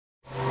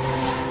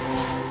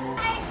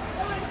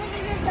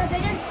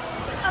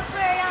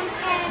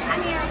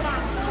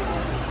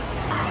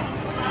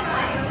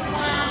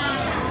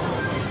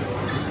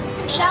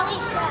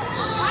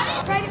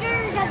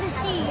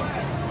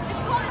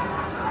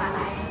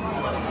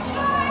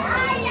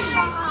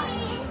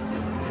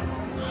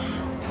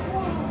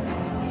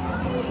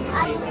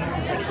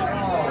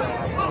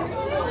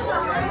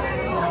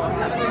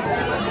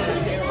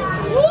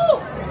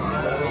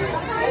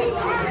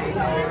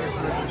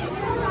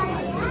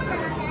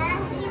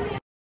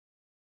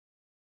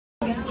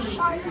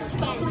shark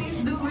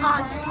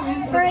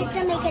skin for it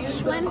to make it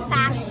swim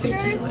faster.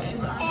 It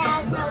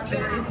has no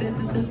drown.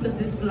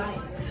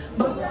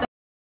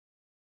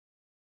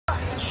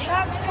 The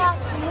shark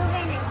stops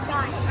moving and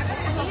dies.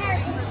 And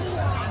here's the sea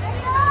lion.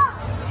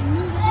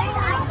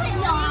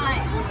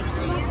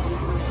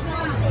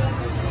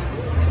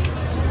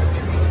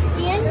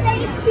 And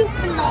they poop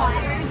a lot.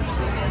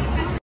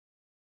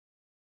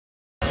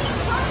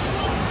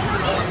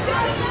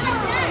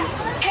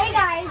 Hey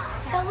guys,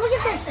 so look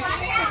at this fish.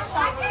 It's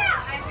salt.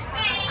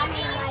 I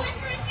mean, like,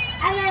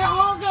 and then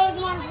all those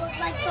ones look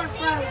like they're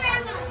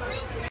frozen.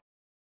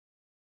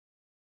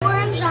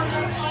 Orange on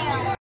their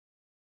tail.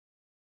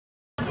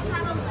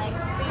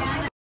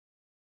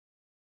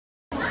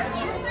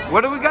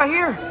 What do we got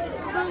here?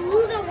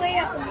 Beluga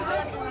whales.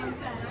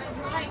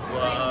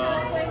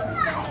 Whoa.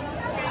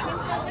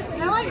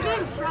 They're like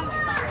doing front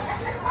spots.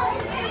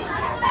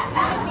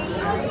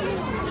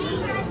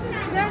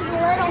 There's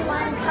little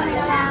ones coming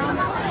around.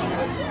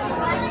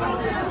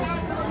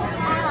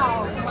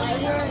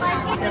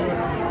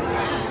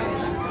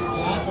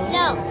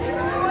 No,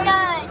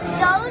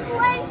 those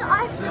ones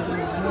are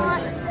super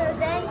smart, so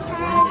they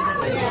can.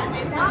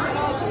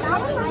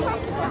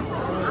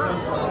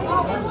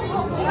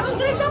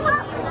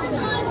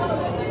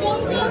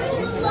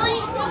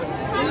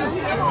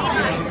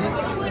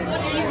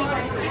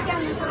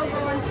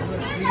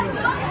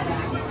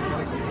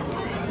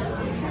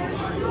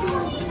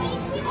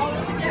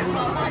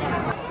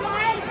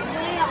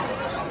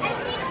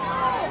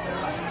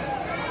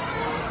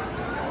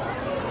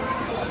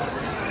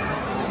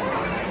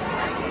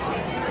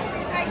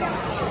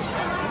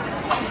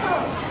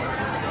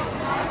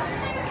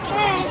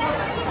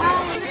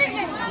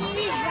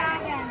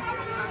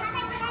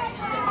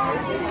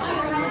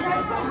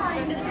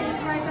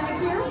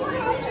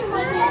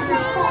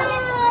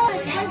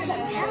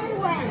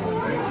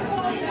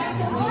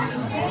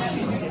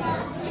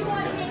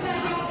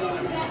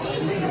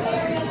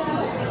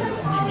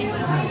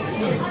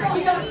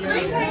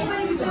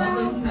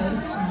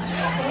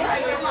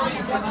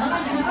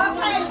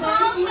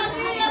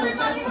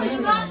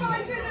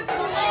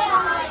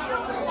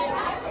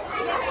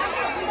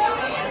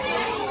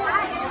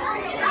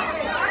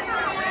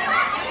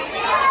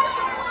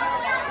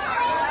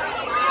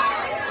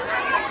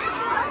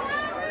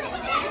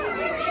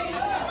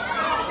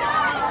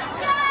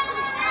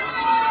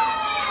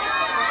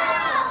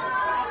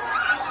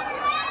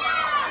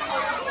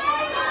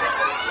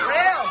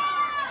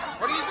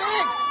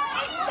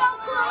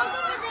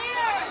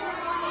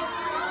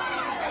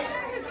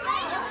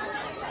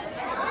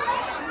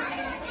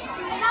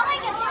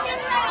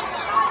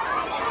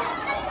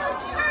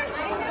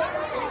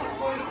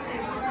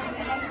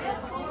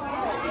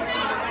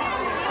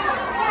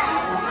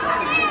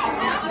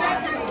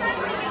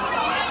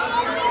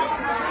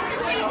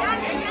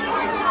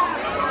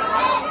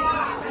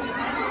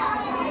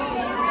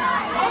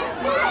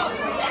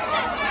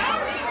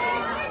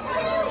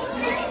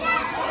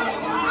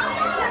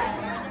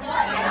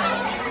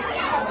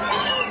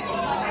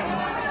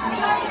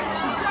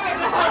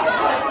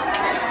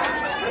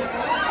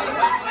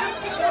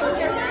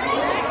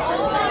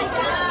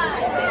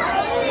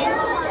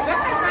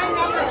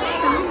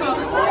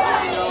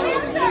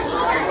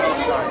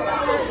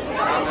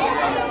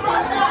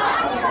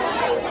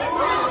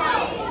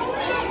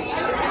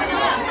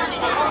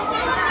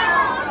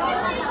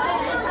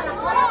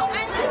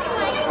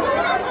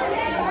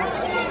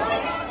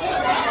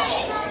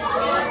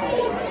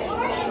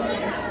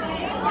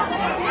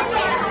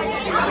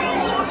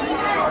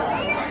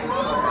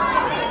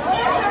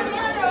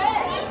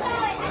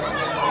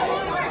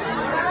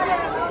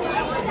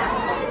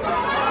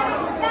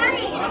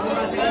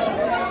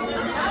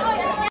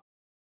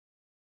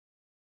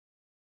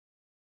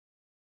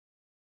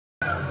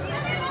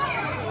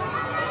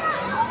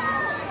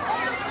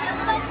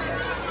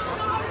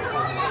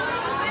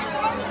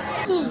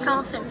 These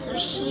dolphins are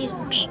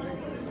huge.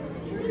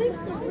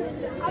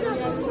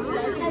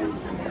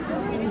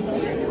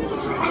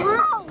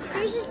 Ow!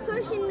 He's just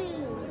pushing me.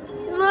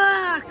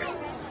 Look!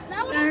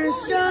 They're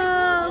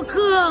so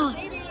cool.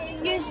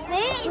 You're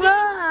spitting.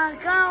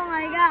 Look! Oh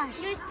my gosh.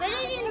 You're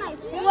spitting in my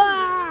face.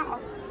 Wow!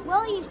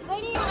 Well, you're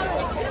spitting.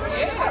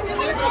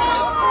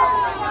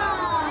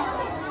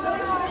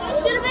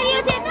 Should have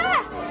videotaped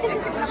that.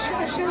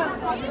 Should have.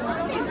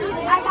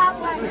 I got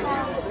one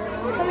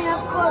coming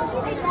up close.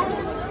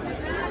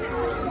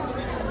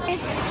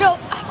 So,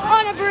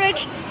 on a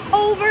bridge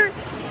over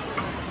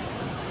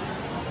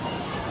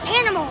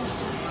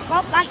animals.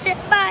 Well, that's it.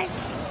 Bye.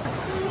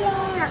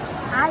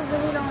 I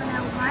really don't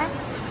know what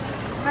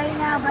right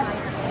now, but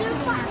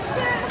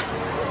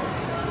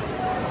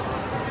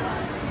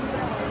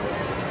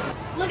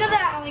look at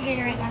that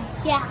alligator right now.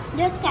 Yeah,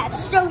 look at that.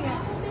 So good.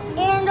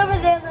 And over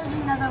there, there's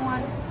another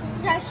one.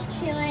 Just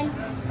chilling.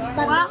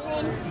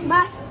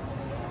 Bye.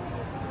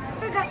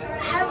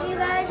 Have you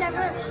guys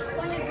ever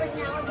wondered what an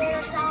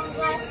alligator sounds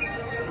like?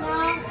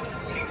 No?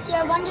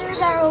 Your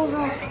wonders are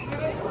over.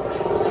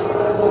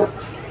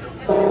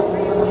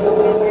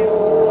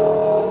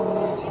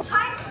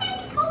 Try to make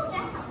it go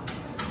down.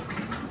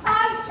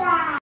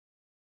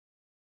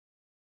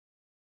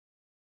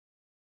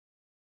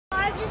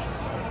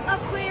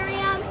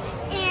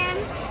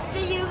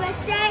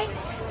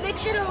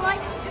 sure to like,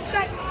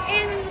 subscribe,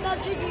 and ring the bell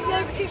to receive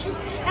notifications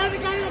every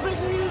time I post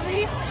a new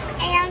video.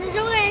 And as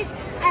always,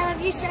 I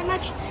love you so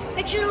much.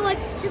 Make sure to like,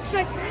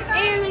 subscribe,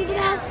 and ring the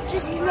bell to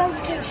receive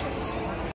notifications.